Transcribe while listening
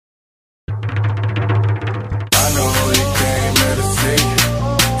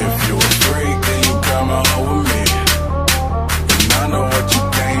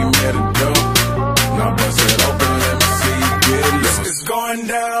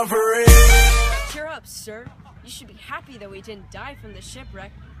down for it. Cheer up, sir. You should be happy that we didn't die from the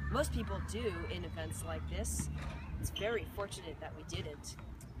shipwreck. Most people do in events like this. It's very fortunate that we didn't.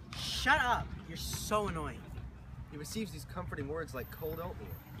 Shut up! You're so annoying. He receives these comforting words like cold oatmeal.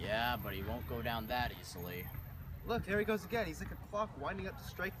 Yeah, but he won't go down that easily. Look, there he goes again. He's like a clock winding up to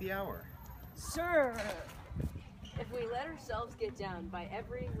strike the hour. Sir! If we let ourselves get down by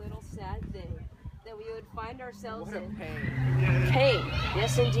every little sad thing, then we would find ourselves What a in pain. pain.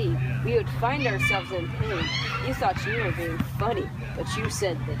 Yes, indeed. We would find ourselves in pain. You thought you were being funny, but you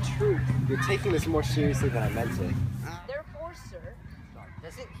said the truth. You're taking this more seriously than I meant to. Therefore, sir,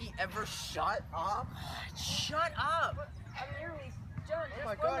 Doesn't he ever shut up? Shut up! I'm nearly done. Oh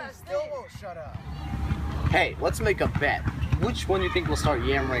my god, he still won't shut up. Hey, let's make a bet. Which one you think will start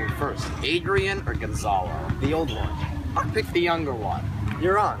yammering first, Adrian or Gonzalo? The old one. I'll pick the younger one.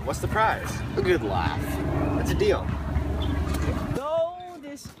 You're on. What's the prize? A good laugh. That's a deal. Though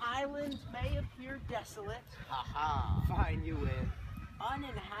this island may appear desolate, Haha. Fine, you win.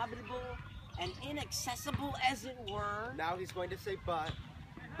 uninhabitable, and inaccessible as it were, Now he's going to say but.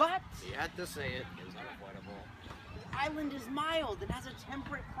 but He had to say it. It was unavoidable. the island is mild and has a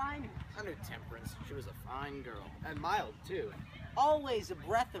temperate climate. Under temperance, she was a fine girl. And mild, too. Always a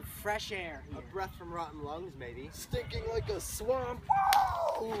breath of fresh air A here. breath from rotten lungs, maybe. Stinking like a swamp.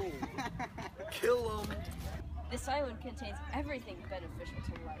 Woo! Kill him. This island contains everything beneficial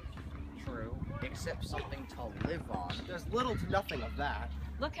to life. True, except something to live on. There's little to nothing of that.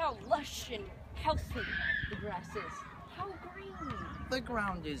 Look how lush and healthy the grass is. How green. The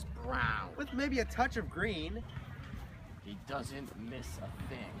ground is brown. With maybe a touch of green, He doesn't miss a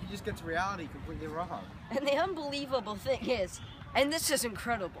thing. he just gets reality completely wrong. And the unbelievable thing is, and this is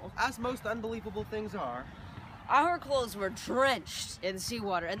incredible, As most unbelievable things are. our clothes were drenched in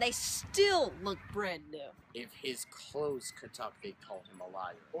seawater and they still look brand new. If his clothes could talk, they'd call him a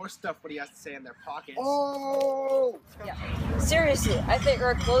liar. Or stuff what he has to say in their pockets. Oh! Yeah. Seriously, I think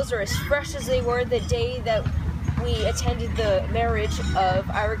our clothes are as fresh as they were the day that we attended the marriage of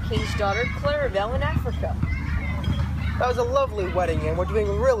our king's daughter, Clarabelle, in Africa. That was a lovely wedding, and we're doing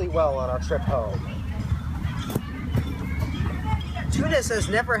really well on our trip home. Tunis has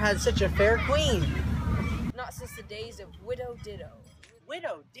never had such a fair queen. Not since the days of Widow Ditto.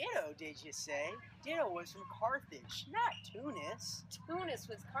 Widow Ditto, did you say? Ditto was from Carthage, not Tunis. Tunis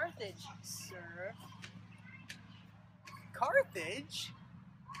was Carthage, sir. Carthage?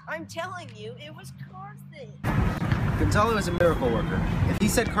 I'm telling you, it was Carthage. Gonzalo is a miracle worker. If he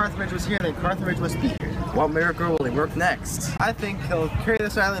said Carthage was here, then Carthage must be here. What miracle will he work next? I think he'll carry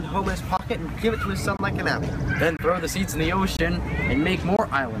this island home in his pocket and give it to his son like an apple. Then throw the seeds in the ocean and make more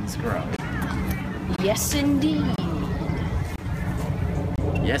islands grow. Yes, indeed.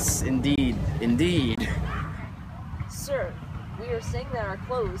 Yes, indeed. Indeed. Sir, we are saying that our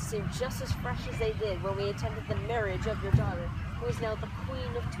clothes seem just as fresh as they did when we attended the marriage of your daughter, who is now the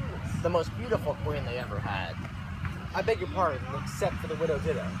Queen of Tunis. The most beautiful queen they ever had. I beg your pardon, except for the Widow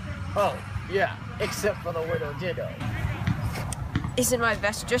Ditto. Oh, yeah, except for the Widow Ditto. Isn't my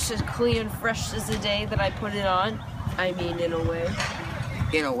vest just as clean and fresh as the day that I put it on? I mean, in a way.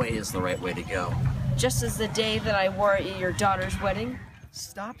 In a way is the right way to go. Just as the day that I wore it at your daughter's wedding?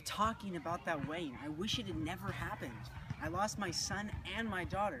 Stop talking about that wedding. I wish it had never happened. I lost my son and my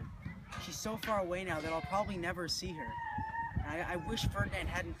daughter. She's so far away now that I'll probably never see her. I wish Ferdinand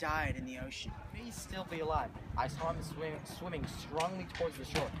hadn't died in the ocean. May he still be alive. I saw him swimming strongly towards the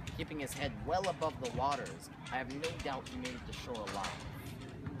shore, keeping his head well above the waters. I have no doubt he made it to shore alive.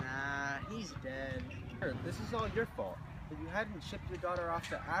 Nah, he's dead. Sure, this is all your fault. If you hadn't shipped your daughter off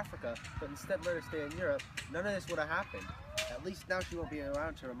to Africa, but instead let her stay in Europe, none of this would have happened. At least now she won't be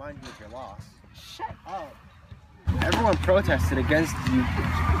around to remind you of your loss. Shut up. Everyone protested against you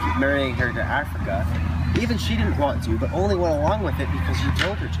marrying her to Africa. Even she didn't want to, but only went along with it because you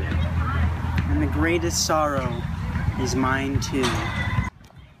told her to. And the greatest sorrow is mine too.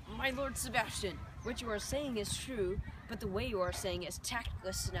 My Lord Sebastian, what you are saying is true, but the way you are saying it is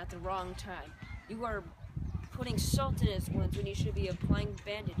tactless and at the wrong time. You are putting salt in his wounds when you should be applying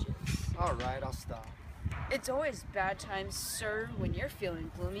bandages. Alright, I'll stop. It's always bad times, sir, when you're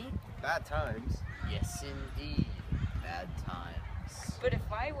feeling gloomy. Bad times. Yes, indeed. Bad times. But if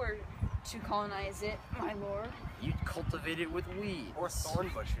I were to colonize it, my lord, You'd cultivate it with weeds. Or thorn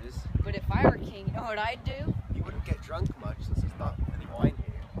bushes. but if I were king, you know what I'd do? You wouldn't get drunk much since there's not any wine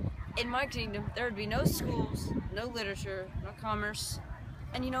here. In my kingdom, there would be no schools, no literature, no commerce,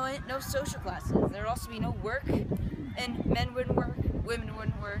 and you know what? No social classes. There would also be no work, and men wouldn't work, women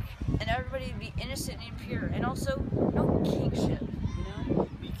wouldn't work, and everybody would be innocent and pure, and also no kingship, you know?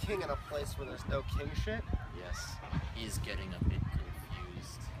 Be king in a place where there's no kingship? Yes, he's getting a bit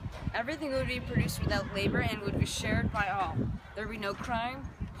confused. Everything would be produced without labor and would be shared by all. There would be no crime,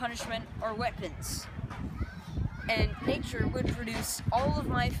 punishment, or weapons. And nature would produce all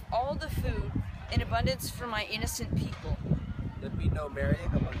the food in abundance for my innocent people. There'd be no marrying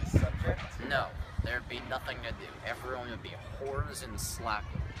among the subjects? No, there'd be nothing to do. Everyone would be whores and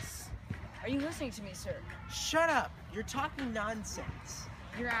slackers. Are you listening to me, sir? Shut up! You're talking nonsense.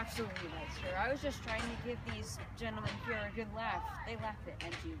 You're absolutely right, sir. I was just trying to give these gentlemen here a good laugh. They laugh at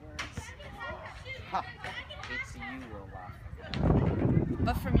empty words. Ha! It's you we're laughing.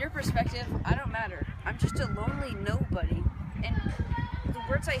 But from your perspective, I don't matter. I'm just a lonely nobody. And the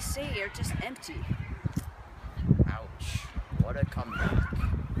words I say are just empty. Ouch. What a comeback.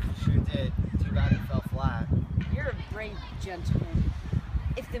 Sure did. Too bad it fell flat. You're a brave gentleman.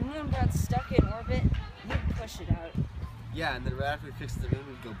 If the moon got stuck in orbit, you'd push it out. Yeah, and then right after we fix the moon,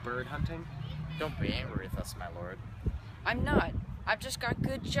 we'd go bird hunting. Don't be angry with us, my lord. I'm not. I've just got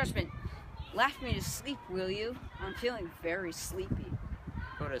good judgment. Laugh me to sleep, will you? I'm feeling very sleepy.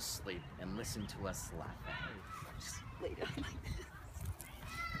 Go to sleep and listen to us laughing. Just lay down like this.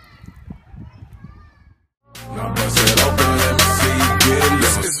 Now bust it open, let me see you get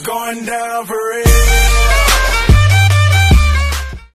loose. It's going down for